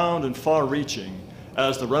profound and far-reaching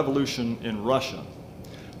as the revolution in Russia.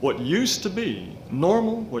 What used to be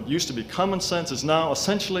normal, what used to be common sense, is now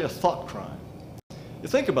essentially a thought crime. You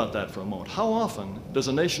think about that for a moment. How often does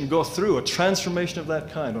a nation go through a transformation of that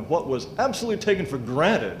kind when what was absolutely taken for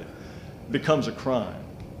granted becomes a crime?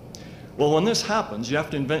 Well, when this happens, you have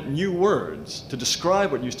to invent new words to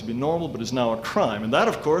describe what used to be normal but is now a crime. And that,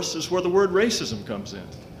 of course, is where the word racism comes in.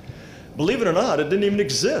 Believe it or not, it didn't even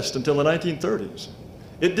exist until the 1930s.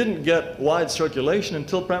 It didn't get wide circulation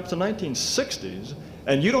until perhaps the 1960s,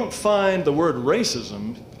 and you don't find the word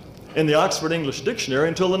racism in the Oxford English Dictionary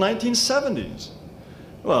until the 1970s.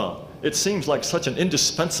 Well, it seems like such an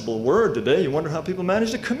indispensable word today, you wonder how people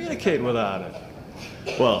manage to communicate without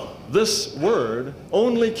it. Well, this word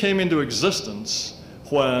only came into existence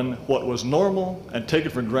when what was normal and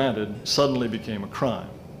taken for granted suddenly became a crime.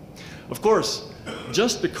 Of course,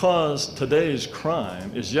 just because today's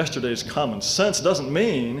crime is yesterday's common sense doesn't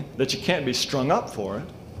mean that you can't be strung up for it.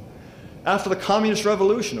 After the Communist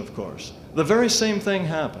Revolution, of course, the very same thing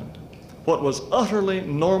happened. What was utterly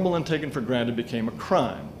normal and taken for granted became a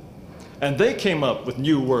crime. And they came up with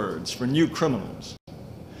new words for new criminals.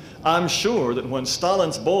 I'm sure that when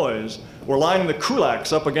Stalin's boys were lining the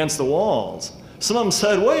kulaks up against the walls, some of them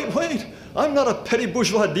said, wait, I'm not a petty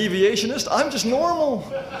bourgeois deviationist, I'm just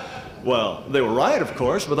normal. Well, they were right, of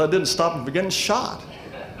course, but that didn't stop them from getting shot.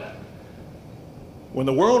 When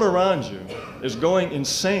the world around you is going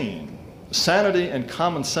insane, sanity and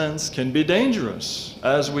common sense can be dangerous,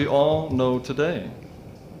 as we all know today.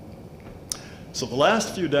 So the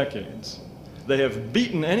last few decades, they have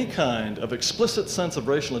beaten any kind of explicit sense of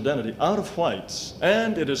racial identity out of whites,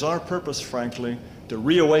 and it is our purpose, frankly, to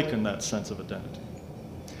reawaken that sense of identity.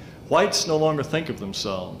 Whites no longer think of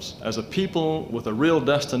themselves as a people with a real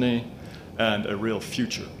destiny and a real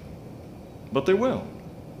future, but they will.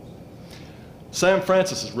 Sam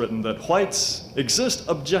Francis has written that whites exist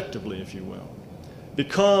objectively, if you will,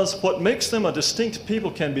 because what makes them a distinct people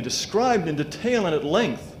can be described in detail and at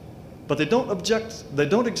length, but they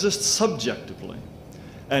don't exist subjectively.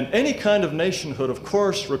 And any kind of nationhood, of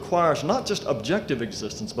course, requires not just objective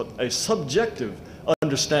existence, but a subjective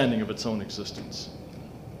understanding of its own existence.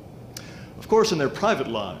 Of course, in their private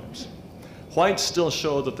lives, whites still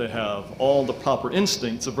show that they have all the proper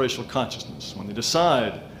instincts of racial consciousness when they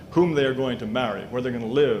decide whom they are going to marry, where they're going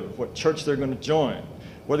to live, what church they're going to join,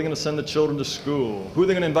 where they're going to send the children to school, who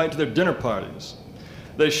they're going to invite to their dinner parties.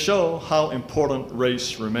 They show how important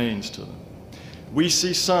race remains to them. We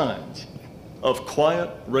see signs of quiet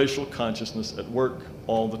racial consciousness at work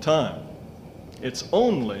all the time. It's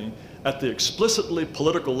only at the explicitly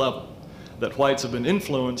political level that whites have been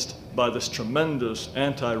influenced by this tremendous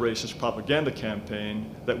anti-racist propaganda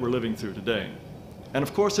campaign that we're living through today. And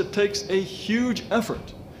of course, it takes a huge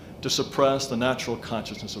effort to suppress the natural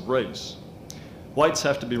consciousness of race. Whites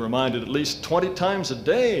have to be reminded at least 20 times a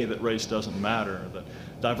day that race doesn't matter, that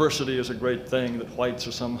diversity is a great thing, that whites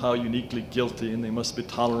are somehow uniquely guilty and they must be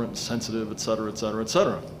tolerant and sensitive, et cetera, et cetera, et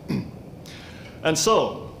cetera. And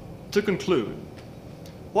so, to conclude,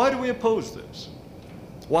 why do we oppose this?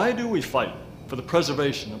 Why do we fight for the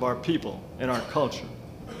preservation of our people and our culture?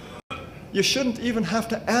 You shouldn't even have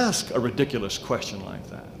to ask a ridiculous question like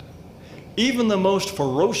that. Even the most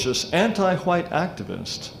ferocious anti-white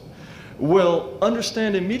activist will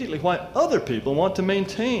understand immediately why other people want to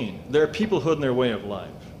maintain their peoplehood and their way of life.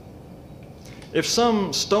 If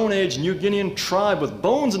some Stone Age New Guinean tribe with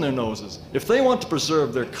bones in their noses, if they want to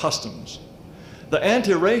preserve their customs, the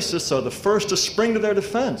anti-racists are the first to spring to their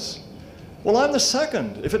defense. Well, I'm the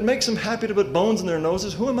second. If it makes them happy to put bones in their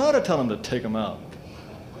noses, who am I to tell them to take them out?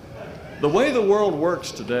 The way the world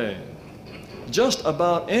works today, just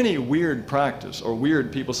about any weird practice or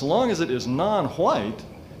weird people, so long as it is non-white,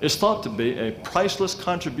 is thought to be a priceless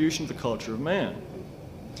contribution to the culture of man.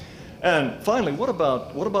 And finally, what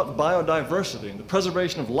about biodiversity and the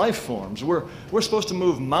preservation of life forms? We're supposed to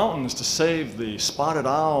move mountains to save the spotted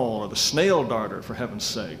owl or the snail darter, for heaven's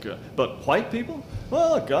sake. But white people?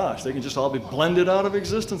 Well, gosh, they can just all be blended out of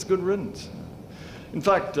existence. Good riddance. In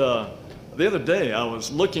fact, the other day I was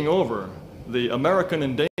looking over the American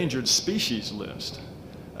Endangered Species list.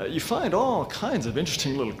 You find all kinds of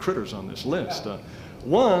interesting little critters on this list.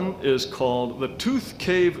 One is called the tooth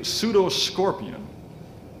cave pseudoscorpion.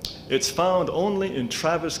 It's found only in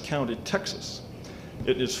Travis County, Texas.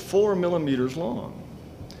 It is 4 millimeters long.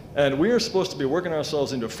 And we are supposed to be working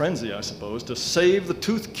ourselves into a frenzy, I suppose, to save the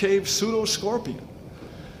tooth cave pseudoscorpion.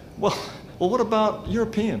 Well, what about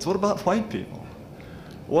Europeans? What about white people?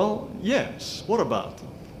 Well, yes, what about them?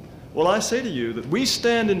 Well, I say to you that we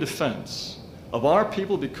stand in defense of our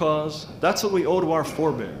people because that's what we owe to our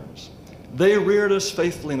forebears. They reared us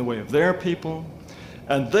faithfully in the way of their people,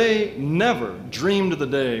 and they never dreamed of the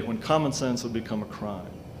day when common sense would become a crime.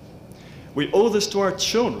 We owe this to our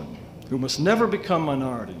children, who must never become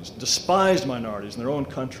minorities, despised minorities in their own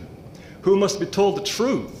country, who must be told the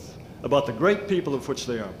truth about the great people of which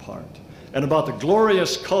they are part, and about the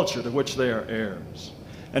glorious culture to which they are heirs.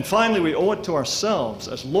 And finally, we owe it to ourselves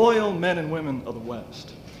as loyal men and women of the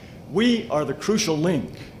West. We are the crucial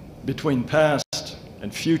link between past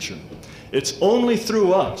and future. It's only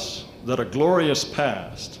through us that a glorious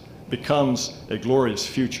past becomes a glorious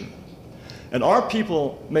future. And our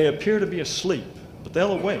people may appear to be asleep, but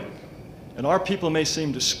they'll awake. And our people may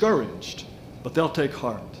seem discouraged, but they'll take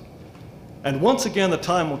heart. And once again, the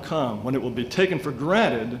time will come when it will be taken for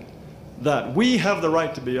granted that we have the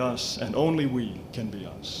right to be us, and only we can be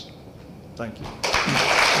us. Thank you.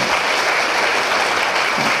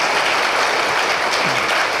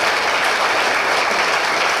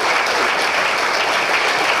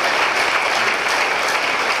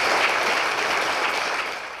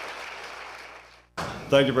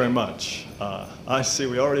 Thank you very much. I see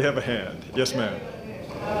we already have a hand. Yes, ma'am.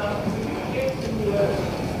 You get to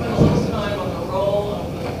spend some time on the role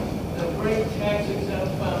of the great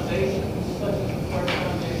tax-exempt foundations, such as the Ford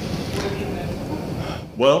Foundation. Where do you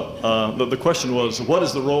think? Well, the question was, what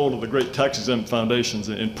is the role of the great tax-exempt foundations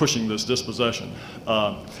in pushing this dispossession?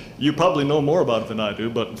 You probably know more about it than I do,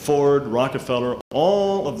 but Ford, Rockefeller,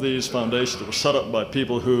 all of these foundations were set up by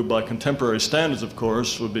people who, by contemporary standards, of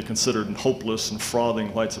course, would be considered hopeless and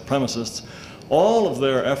frothing white supremacists. All of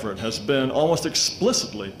their effort has been almost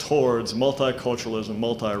explicitly towards multiculturalism,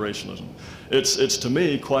 multiracialism. It's to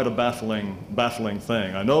me quite a baffling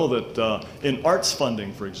thing. I know that in arts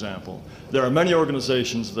funding, for example, there are many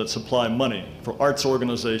organizations that supply money for arts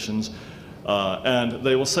organizations, and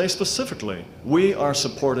they will say specifically, we are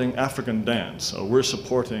supporting African dance, or we're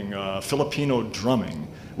supporting Filipino drumming.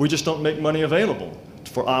 We just don't make money available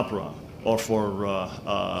for opera or for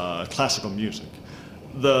classical music.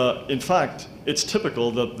 In fact, it's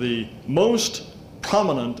typical that the most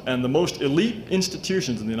prominent and the most elite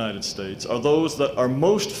institutions in the United States are those that are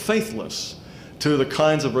most faithless to the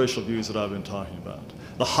kinds of racial views that I've been talking about.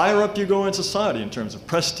 The higher up you go in society in terms of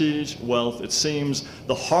prestige, wealth, it seems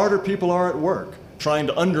the harder people are at work trying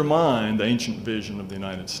to undermine the ancient vision of the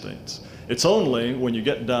United States. It's only when you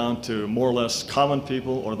get down to more or less common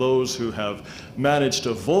people or those who have managed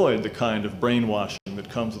to avoid the kind of brainwashing that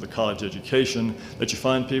comes with a college education that you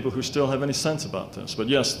find people who still have any sense about this. But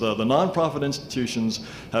yes, the nonprofit institutions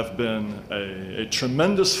have been a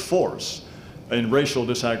tremendous force in racial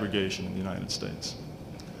disaggregation in the United States.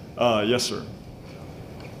 Yes, sir.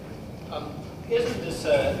 isn't this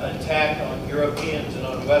an attack on Europeans and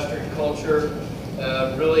on Western culture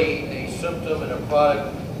really a symptom and a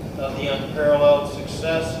product of the unparalleled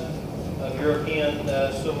success of European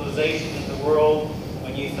civilization in the world?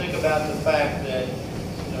 When you think about the fact that,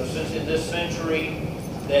 since in this century,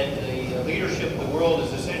 that the leadership of the world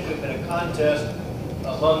has essentially been a contest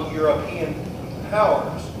among European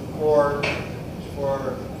powers for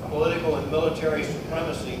political and military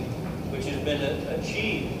supremacy, which has been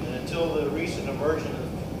achieved, and until the recent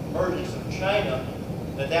emergence of China,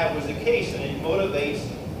 that was the case, and it motivates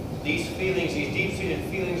these feelings, these deep-seated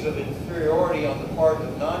feelings of inferiority on the part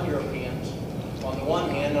of non-Europeans on the one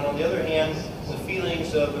hand, and on the other hand, the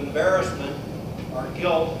feelings of embarrassment or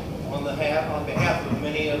guilt on behalf of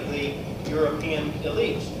many of the European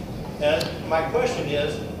elites. And my question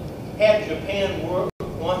is, had Japan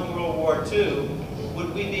won World War II,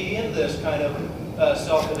 would we be in this kind of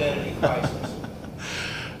self-identity crisis?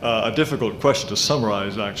 A difficult question to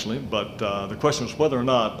summarize, actually, but the question was whether or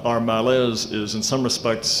not our malaise is in some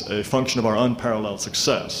respects a function of our unparalleled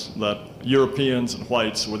success, that Europeans and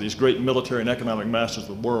whites were these great military and economic masters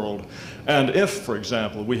of the world, and if, for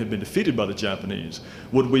example, we had been defeated by the Japanese,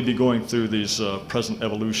 would we be going through these present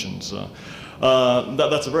evolutions?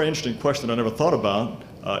 That's a very interesting question I never thought about.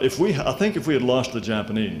 I think if we had lost the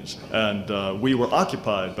Japanese and we were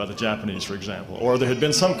occupied by the Japanese, for example, or there had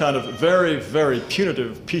been some kind of very, very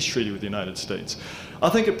punitive peace treaty with the United States, I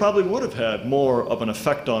think it probably would have had more of an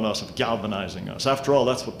effect on us of galvanizing us. After all,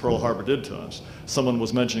 that's what Pearl Harbor did to us. Someone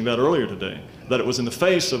was mentioning that earlier today, that it was in the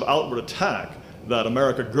face of outward attack that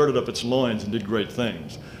America girded up its loins and did great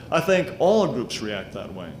things. I think all groups react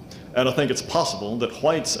that way. And I think it's possible that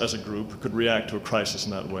whites as a group could react to a crisis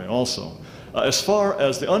in that way also. As far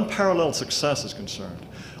as the unparalleled success is concerned,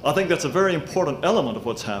 I think that's a very important element of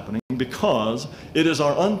what's happening because it is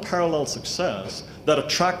our unparalleled success that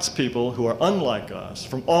attracts people who are unlike us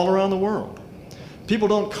from all around the world. People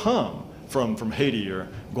don't come from Haiti or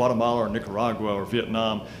Guatemala or Nicaragua or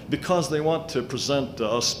Vietnam because they want to present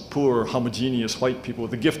us poor homogeneous white people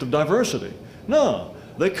with the gift of diversity. No,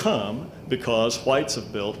 they come because whites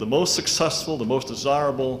have built the most successful, the most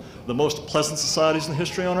desirable, the most pleasant societies in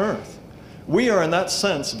history on earth. We are, in that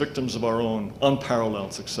sense, victims of our own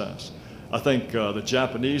unparalleled success. I think the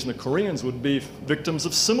Japanese and the Koreans would be victims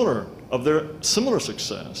of their similar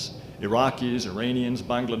success. Iraqis, Iranians,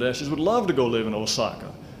 Bangladeshis would love to go live in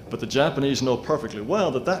Osaka, but the Japanese know perfectly well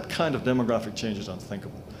that that kind of demographic change is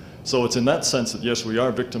unthinkable. So it's in that sense that, yes, we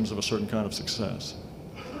are victims of a certain kind of success.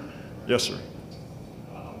 Yes, sir.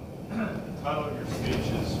 The title of your speech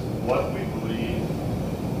is What We Believe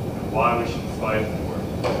and Why We Should Fight For It.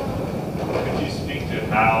 Could you speak to the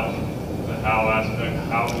how aspect,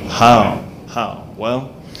 how we should fight? How?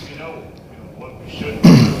 Well, We know what we should do,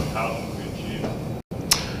 how should we achieve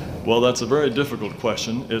it? Well, that's a very difficult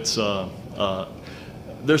question. It's,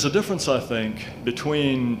 there's a difference, I think,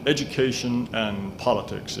 between education and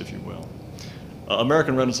politics, if you will.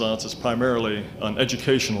 American Renaissance is primarily an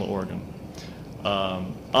educational organ.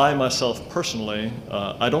 I myself personally,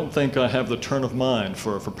 I don't think I have the turn of mind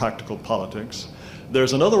for practical politics.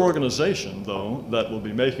 There's another organization, though, that will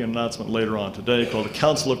be making an announcement later on today called the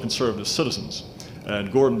Council of Conservative Citizens.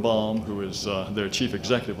 And Gordon Baum, who is their chief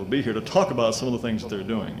executive, will be here to talk about some of the things that they're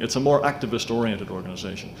doing. It's a more activist-oriented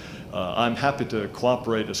organization. I'm happy to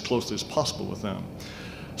cooperate as closely as possible with them.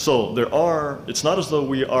 So it's not as though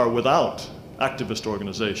we are without activist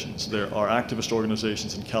organizations. There are activist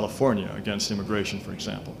organizations in California against immigration, for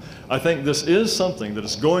example. I think this is something that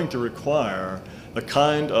is going to require the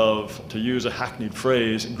kind of, to use a hackneyed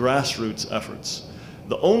phrase, grassroots efforts.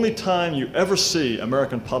 The only time you ever see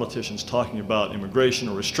American politicians talking about immigration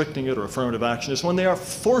or restricting it or affirmative action is when they are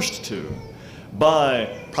forced to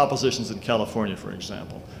by propositions in California, for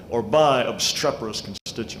example, or by obstreperous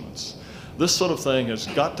constituents. This sort of thing has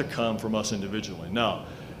got to come from us individually. Now,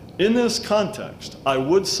 in this context, I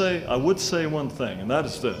would say one thing, and that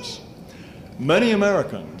is this. Many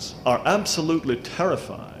Americans are absolutely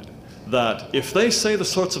terrified that if they say the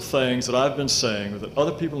sorts of things that I've been saying, or that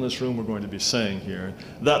other people in this room are going to be saying here,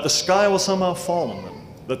 that the sky will somehow fall on them,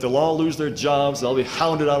 that they'll all lose their jobs, they'll be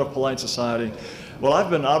hounded out of polite society. Well, I've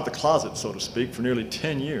been out of the closet, so to speak, for nearly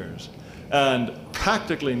 10 years, and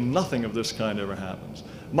practically nothing of this kind ever happens.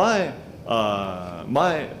 My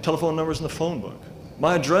telephone number is in the phone book.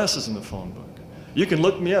 My address is in the phone book. You can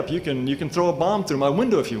look me up. You can throw a bomb through my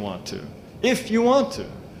window if you want to. If you want to.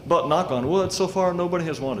 But knock on wood, so far nobody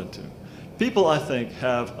has wanted to. People, I think,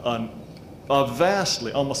 have a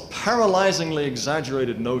vastly, almost paralyzingly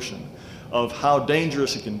exaggerated notion of how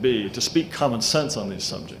dangerous it can be to speak common sense on these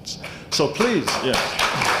subjects. So please, yes.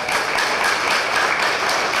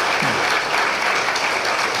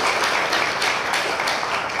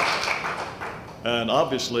 And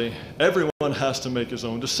obviously, everyone has to make his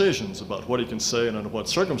own decisions about what he can say and under what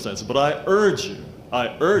circumstances. But I urge you,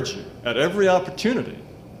 at every opportunity,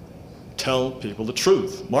 tell people the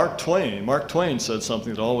truth. Mark Twain said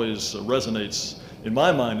something that always resonates in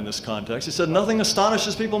my mind in this context. He said, nothing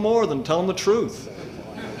astonishes people more than tell them the truth.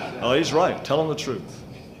 Oh, he's right, tell them the truth.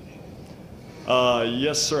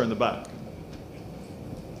 Yes, sir, in the back.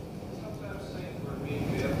 Sometimes think we're being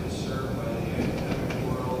badly served by the academic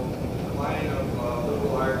world, decline of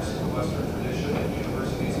liberal arts in the Western tradition at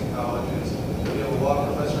universities and colleges. We have a law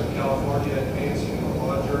professor in California advancing in the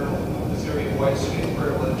law journal the theory of white skin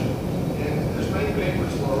privilege. And there's many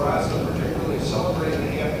papers, La Raza particularly, celebrating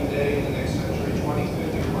a happy day in the next century,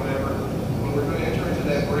 2050 or whatever, when we're going to enter into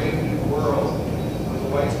that brave new world where the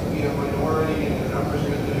whites will be a minority and their numbers are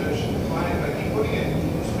going to diminish and decline. I keep putting it,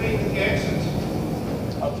 who's paying the taxes?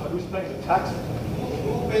 Who's paying the taxes?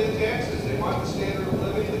 Who will pay the taxes? They want the standard of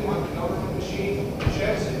living, they want the government machine, the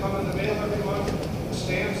checks that come in the mail every month, the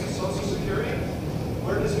stamps, the Social Security.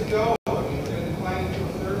 Where does it go? I mean, we're going to decline into a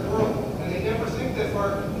third world. And they never think that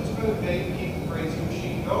far. Who's going to pay to keep the crazy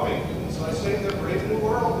machine going? So I say the brave new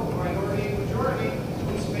world, the minority and majority,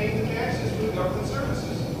 who's paying the taxes for the government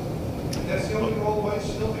services? And that's the only role whites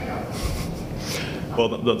still have. Well,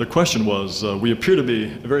 the question was, we appear to be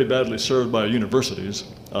very badly served by our universities.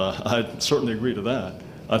 I certainly agree to that.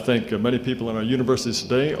 I think many people in our universities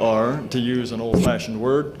today are, to use an old-fashioned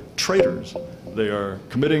word, traitors. They are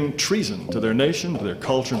committing treason to their nation, to their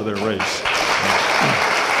culture, to their race.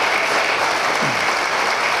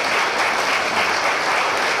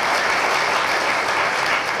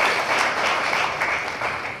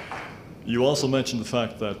 You also mentioned the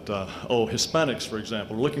fact that, Hispanics, for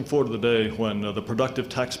example, are looking forward to the day when the productive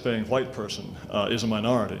tax-paying white person is a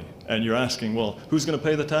minority. And you're asking, well, who's going to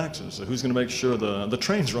pay the taxes? Who's going to make sure the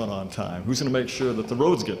trains run on time? Who's going to make sure that the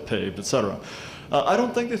roads get paved, et cetera? I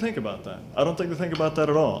don't think they think about that. I don't think they think about that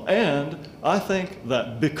at all. And I think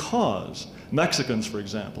that because Mexicans, for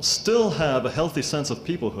example, still have a healthy sense of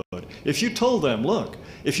peoplehood, if you told them, look,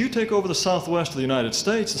 if you take over the southwest of the United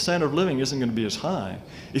States, the standard of living isn't going to be as high.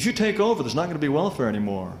 If you take over, there's not going to be welfare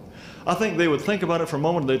anymore. I think they would think about it for a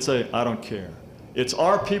moment and they'd say, I don't care. It's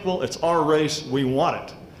our people, it's our race, we want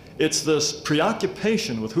it. It's this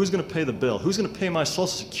preoccupation with who's going to pay the bill, who's going to pay my Social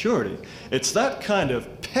Security. It's that kind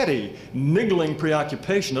of petty, niggling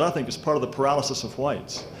preoccupation that I think is part of the paralysis of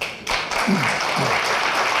whites.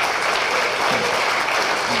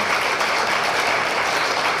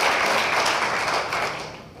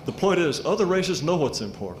 The point is, other races know what's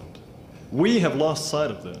important. We have lost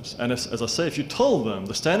sight of this. And as I say, if you told them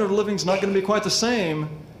the standard of living is not going to be quite the same,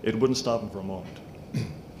 it wouldn't stop them for a moment.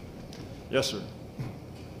 Yes, sir.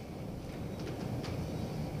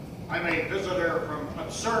 I'm a visitor from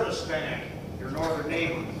Absurdistan, your northern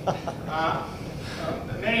neighbor.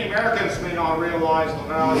 Many Americans may not realize the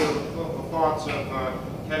value of the thoughts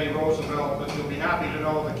of Teddy Roosevelt, but you'll be happy to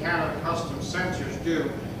know the Canada Customs Censors do.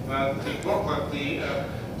 The booklet, the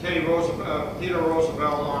Peter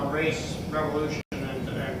Roosevelt on Race, Revolution,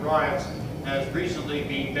 and Riots, has recently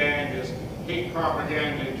been banned as hate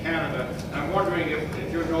propaganda in Canada. I'm wondering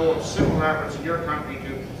if you know of similar efforts in your country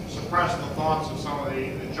to suppress the thoughts of some of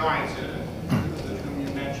the giants whom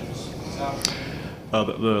you mentioned.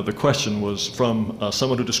 The question was from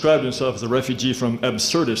someone who described himself as a refugee from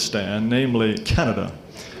Absurdistan, namely Canada.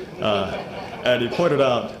 And he pointed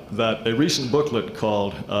out that a recent booklet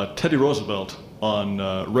called Teddy Roosevelt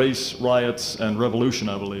on Race, Riots, and Revolution,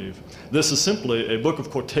 I believe. This is simply a book of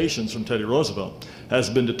quotations from Teddy Roosevelt, has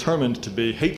been determined to be hate